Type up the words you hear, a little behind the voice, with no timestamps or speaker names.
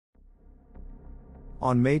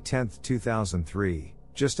On May 10, 2003,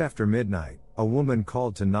 just after midnight, a woman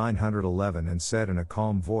called to 911 and said in a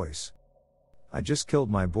calm voice, "I just killed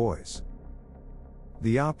my boys."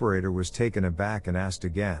 The operator was taken aback and asked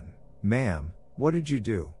again, "Ma'am, what did you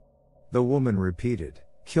do?" The woman repeated,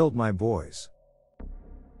 "Killed my boys."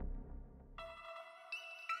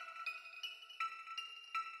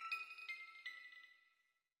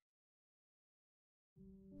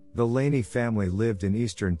 The Laney family lived in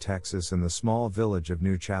eastern Texas in the small village of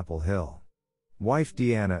New Chapel Hill. Wife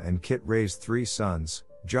Deanna and Kit raised 3 sons,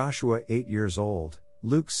 Joshua 8 years old,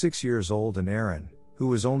 Luke 6 years old and Aaron, who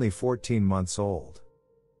was only 14 months old.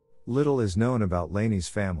 Little is known about Laney's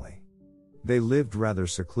family. They lived rather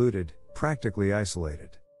secluded, practically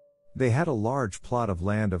isolated. They had a large plot of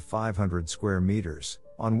land of 500 square meters,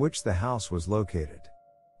 on which the house was located.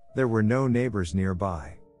 There were no neighbors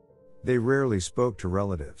nearby. They rarely spoke to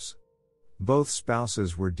relatives. Both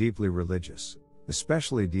spouses were deeply religious,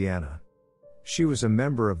 especially Deanna. She was a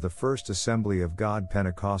member of the First Assembly of God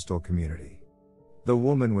Pentecostal community. The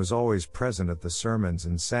woman was always present at the sermons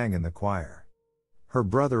and sang in the choir. Her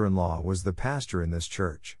brother-in-law was the pastor in this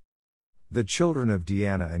church. The children of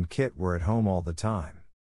Deanna and Kit were at home all the time.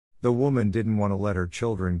 The woman didn't want to let her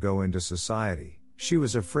children go into society. She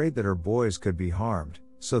was afraid that her boys could be harmed,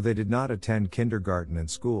 so they did not attend kindergarten and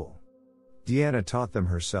school. Deanna taught them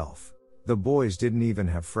herself. The boys didn't even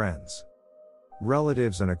have friends.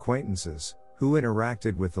 Relatives and acquaintances, who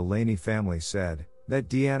interacted with the Laney family, said that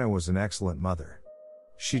Deanna was an excellent mother.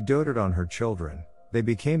 She doted on her children, they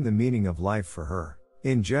became the meaning of life for her.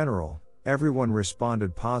 In general, everyone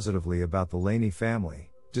responded positively about the Laney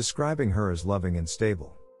family, describing her as loving and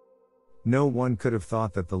stable. No one could have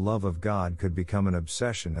thought that the love of God could become an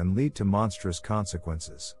obsession and lead to monstrous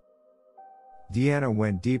consequences. Deanna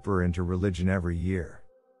went deeper into religion every year.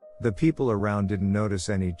 The people around didn't notice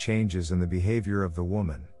any changes in the behavior of the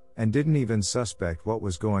woman, and didn't even suspect what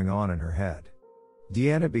was going on in her head.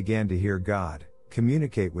 Deanna began to hear God,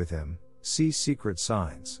 communicate with him, see secret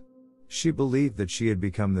signs. She believed that she had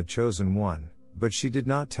become the chosen one, but she did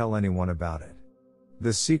not tell anyone about it.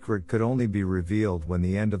 The secret could only be revealed when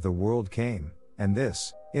the end of the world came, and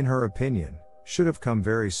this, in her opinion, should have come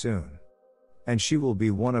very soon. And she will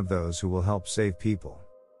be one of those who will help save people.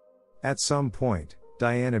 At some point,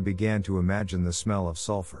 Deanna began to imagine the smell of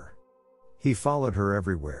sulfur. He followed her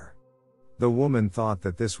everywhere. The woman thought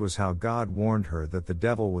that this was how God warned her that the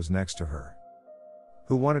devil was next to her,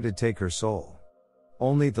 who wanted to take her soul.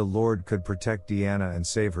 Only the Lord could protect Deanna and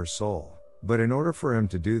save her soul, but in order for him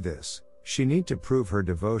to do this, she needed to prove her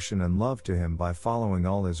devotion and love to him by following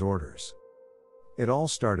all his orders. It all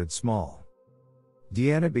started small.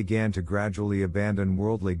 Deanna began to gradually abandon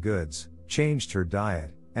worldly goods, changed her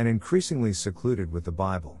diet, and increasingly secluded with the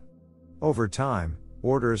Bible. Over time,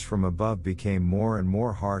 orders from above became more and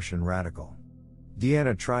more harsh and radical.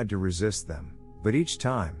 Deanna tried to resist them, but each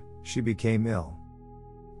time, she became ill.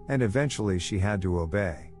 And eventually she had to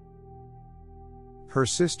obey. Her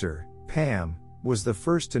sister, Pam, was the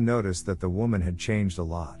first to notice that the woman had changed a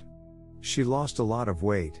lot. She lost a lot of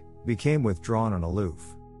weight, became withdrawn and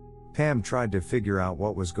aloof. Pam tried to figure out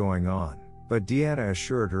what was going on, but Deanna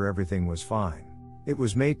assured her everything was fine. It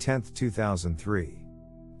was May 10, 2003.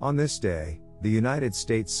 On this day, the United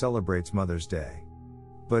States celebrates Mother's Day.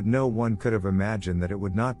 But no one could have imagined that it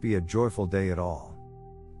would not be a joyful day at all.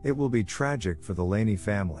 It will be tragic for the Laney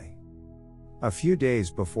family. A few days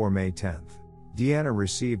before May 10, Deanna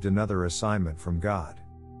received another assignment from God.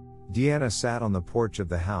 Deanna sat on the porch of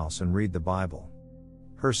the house and read the Bible.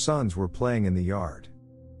 Her sons were playing in the yard.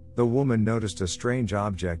 The woman noticed a strange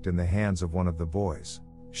object in the hands of one of the boys.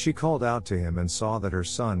 She called out to him and saw that her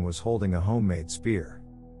son was holding a homemade spear.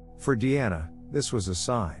 For Deanna, this was a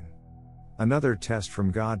sign. Another test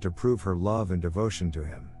from God to prove her love and devotion to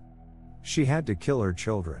him. She had to kill her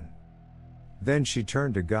children. Then she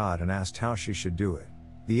turned to God and asked how she should do it.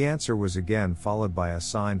 The answer was again followed by a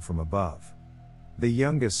sign from above. The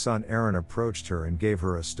youngest son Aaron approached her and gave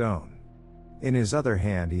her a stone. In his other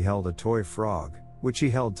hand he held a toy frog, which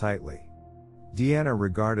he held tightly. Deanna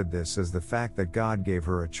regarded this as the fact that God gave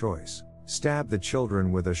her a choice: stab the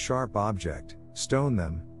children with a sharp object, stone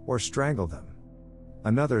them, or strangle them.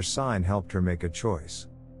 Another sign helped her make a choice.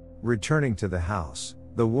 Returning to the house,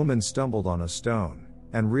 the woman stumbled on a stone,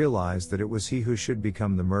 and realized that it was he who should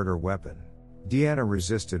become the murder weapon. Deanna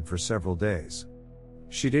resisted for several days.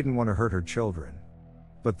 She didn't want to hurt her children.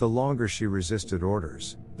 But the longer she resisted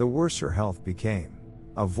orders, the worse her health became.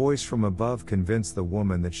 A voice from above convinced the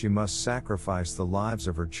woman that she must sacrifice the lives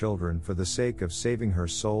of her children for the sake of saving her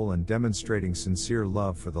soul and demonstrating sincere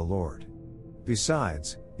love for the Lord.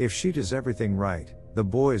 Besides, if she does everything right, the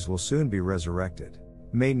boys will soon be resurrected.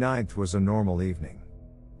 May 9th was a normal evening.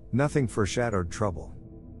 Nothing foreshadowed trouble.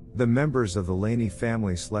 The members of the Laney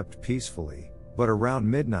family slept peacefully, but around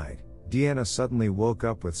midnight, Deanna suddenly woke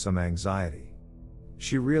up with some anxiety.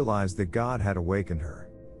 She realized that God had awakened her,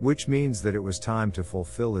 which means that it was time to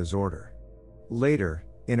fulfill His order. Later,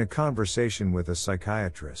 in a conversation with a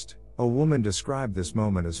psychiatrist, a woman described this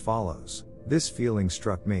moment as follows: "This feeling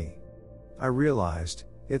struck me. I realized,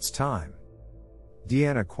 it's time."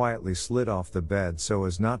 Deanna quietly slid off the bed so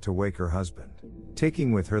as not to wake her husband,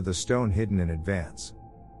 taking with her the stone hidden in advance.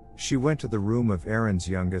 She went to the room of Aaron's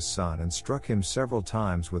youngest son and struck him several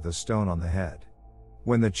times with a stone on the head.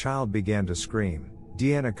 When the child began to scream,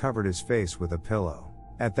 Deanna covered his face with a pillow.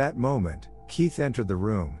 At that moment, Keith entered the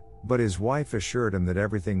room, but his wife assured him that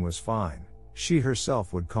everything was fine. She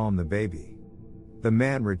herself would calm the baby. The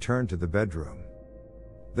man returned to the bedroom.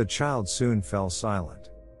 The child soon fell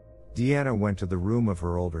silent. Deanna went to the room of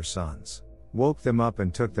her older sons, woke them up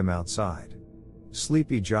and took them outside.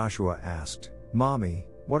 Sleepy Joshua asked, "Mommy,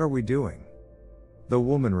 what are we doing?" The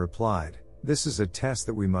woman replied, "This is a test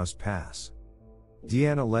that we must pass."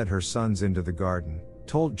 Deanna led her sons into the garden,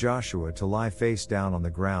 told Joshua to lie face down on the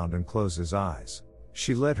ground and close his eyes.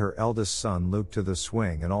 She led her eldest son Luke to the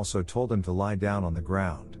swing and also told him to lie down on the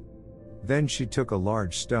ground. Then she took a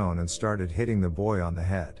large stone and started hitting the boy on the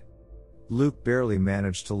head. Luke barely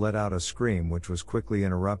managed to let out a scream, which was quickly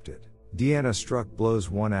interrupted. Deanna struck blows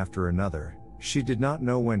one after another. She did not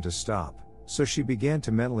know when to stop, so she began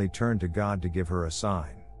to mentally turn to God to give her a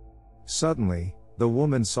sign. Suddenly, the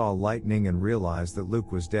woman saw lightning and realized that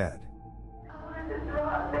Luke was dead. I just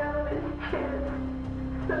dropped down his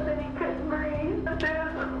chest so that he couldn't breathe. I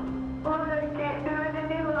can't do it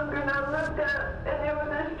any longer, and I looked up and there was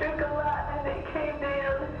a streak of lightning that came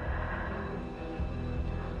down.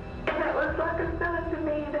 And it was like a sign to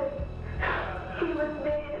me that he was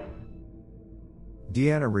dead.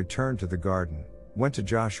 Deanna returned to the garden, went to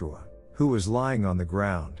Joshua, who was lying on the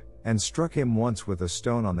ground, and struck him once with a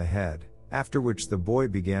stone on the head, after which the boy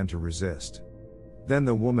began to resist. Then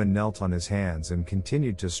the woman knelt on his hands and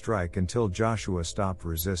continued to strike until Joshua stopped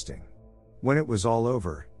resisting. When it was all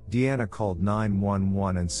over, Deanna called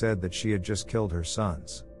 911 and said that she had just killed her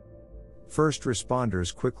sons. First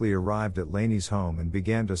responders quickly arrived at Laney's home and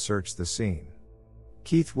began to search the scene.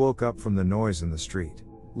 Keith woke up from the noise in the street,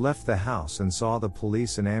 left the house and saw the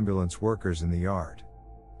police and ambulance workers in the yard.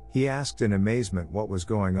 He asked in amazement what was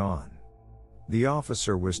going on. The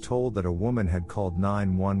officer was told that a woman had called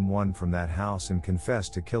 911 from that house and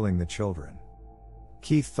confessed to killing the children.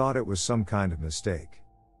 Keith thought it was some kind of mistake.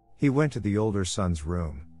 He went to the older son's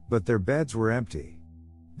room, but their beds were empty.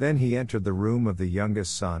 Then he entered the room of the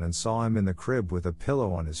youngest son and saw him in the crib with a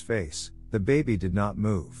pillow on his face. The baby did not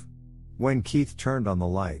move. When Keith turned on the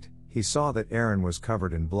light, he saw that Aaron was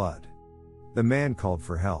covered in blood. The man called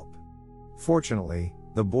for help. Fortunately,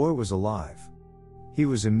 the boy was alive. He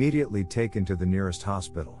was immediately taken to the nearest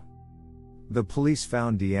hospital. The police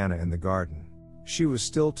found Deanna in the garden. She was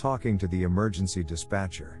still talking to the emergency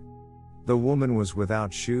dispatcher. The woman was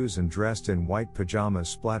without shoes and dressed in white pajamas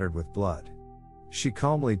splattered with blood. She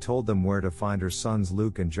calmly told them where to find her sons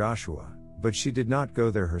Luke and Joshua, but she did not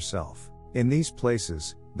go there herself. In these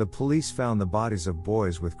places, the police found the bodies of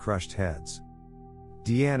boys with crushed heads.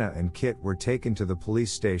 Deanna and Kit were taken to the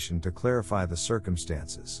police station to clarify the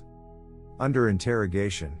circumstances. Under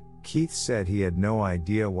interrogation, Keith said he had no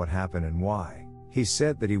idea what happened and why. He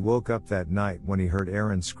said that he woke up that night when he heard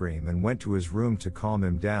Aaron scream and went to his room to calm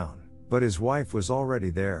him down, but his wife was already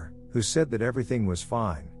there, who said that everything was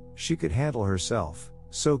fine, she could handle herself,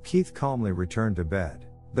 so Keith calmly returned to bed.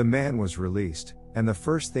 The man was released, and the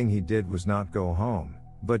first thing he did was not go home,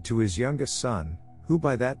 but to his youngest son, who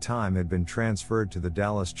by that time had been transferred to the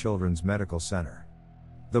Dallas Children's Medical Center.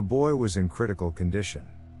 The boy was in critical condition.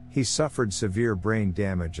 He suffered severe brain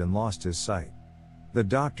damage and lost his sight. The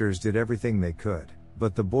doctors did everything they could,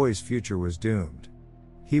 but the boy's future was doomed.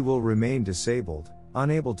 He will remain disabled,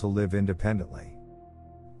 unable to live independently.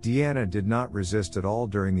 Deanna did not resist at all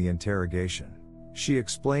during the interrogation. She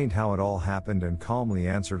explained how it all happened and calmly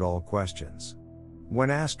answered all questions. When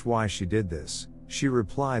asked why she did this, she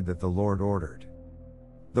replied that the Lord ordered.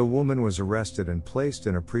 The woman was arrested and placed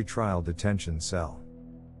in a pretrial detention cell.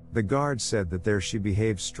 The guards said that there she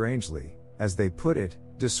behaved strangely, as they put it,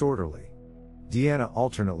 disorderly. Deanna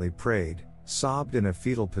alternately prayed, sobbed in a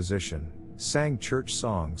fetal position, sang church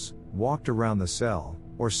songs, walked around the cell,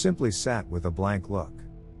 or simply sat with a blank look.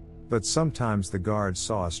 But sometimes the guards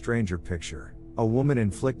saw a stranger picture. A woman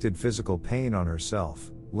inflicted physical pain on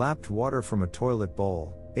herself, lapped water from a toilet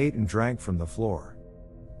bowl, ate and drank from the floor.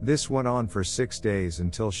 This went on for 6 days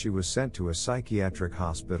until she was sent to a psychiatric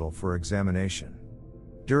hospital for examination.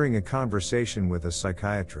 During a conversation with a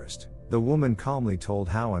psychiatrist, the woman calmly told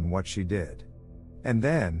how and what she did. And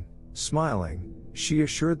then, smiling, she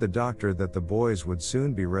assured the doctor that the boys would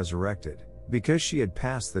soon be resurrected, because she had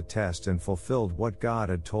passed the test and fulfilled what God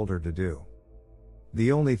had told her to do.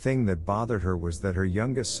 The only thing that bothered her was that her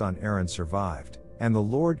youngest son Aaron survived, and the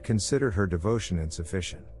Lord considered her devotion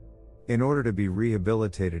insufficient. In order to be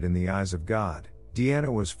rehabilitated in the eyes of God,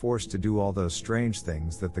 Deanna was forced to do all those strange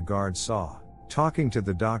things that the guards saw. Talking to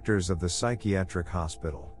the doctors of the psychiatric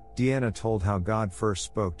hospital, Deanna told how God first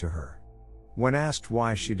spoke to her. When asked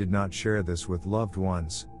why she did not share this with loved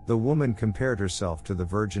ones, the woman compared herself to the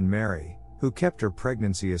Virgin Mary, who kept her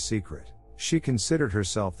pregnancy a secret. She considered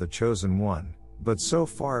herself the chosen one, but so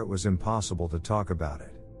far it was impossible to talk about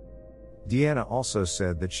it. Deanna also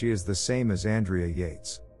said that she is the same as Andrea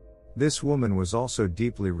Yates. This woman was also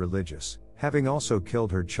deeply religious, having also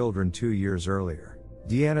killed her children 2 years earlier.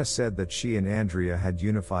 Deanna said that she and Andrea had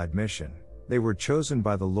unified mission. They were chosen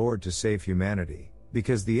by the Lord to save humanity,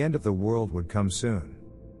 because the end of the world would come soon.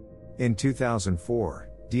 In 2004,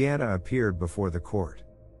 Deanna appeared before the court.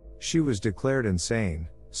 She was declared insane,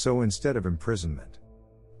 so instead of imprisonment,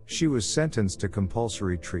 she was sentenced to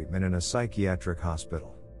compulsory treatment in a psychiatric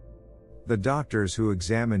hospital. The doctors who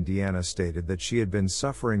examined Deanna stated that she had been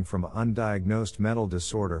suffering from undiagnosed mental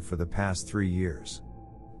disorder for the past 3 years.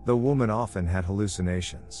 The woman often had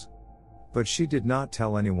hallucinations, but she did not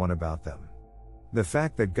tell anyone about them. The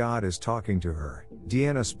fact that God is talking to her,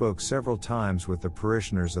 Deanna spoke several times with the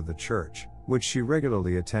parishioners of the church, which she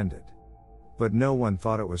regularly attended. But no one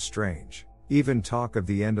thought it was strange. Even talk of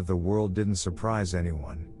the end of the world didn't surprise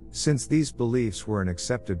anyone, since these beliefs were an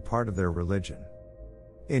accepted part of their religion.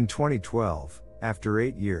 In 2012, after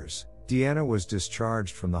 8 years, Deanna was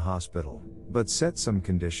discharged from the hospital, but set some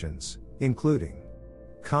conditions, including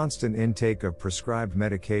constant intake of prescribed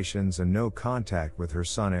medications and no contact with her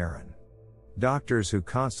son Aaron. Doctors who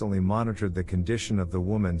constantly monitored the condition of the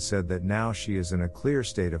woman said that now she is in a clear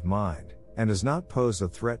state of mind, and does not pose a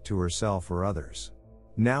threat to herself or others.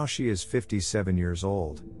 Now she is 57 years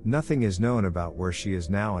old, nothing is known about where she is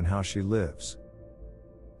now and how she lives.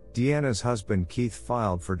 Deanna's husband Keith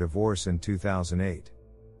filed for divorce in 2008.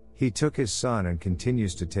 He took his son and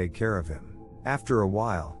continues to take care of him. After a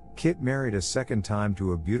while, Kit married a second time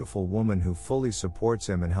to a beautiful woman who fully supports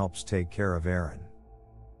him and helps take care of Aaron.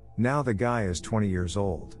 Now the guy is 20 years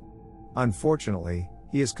old. Unfortunately,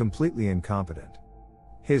 he is completely incompetent.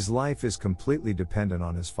 His life is completely dependent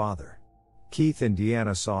on his father. Keith and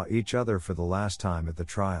Deanna saw each other for the last time at the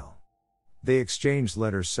trial. They exchanged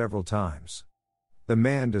letters several times. The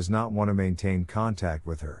man does not want to maintain contact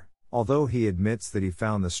with her. Although he admits that he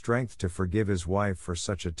found the strength to forgive his wife for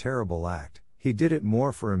such a terrible act, he did it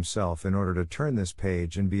more for himself in order to turn this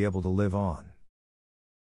page and be able to live on.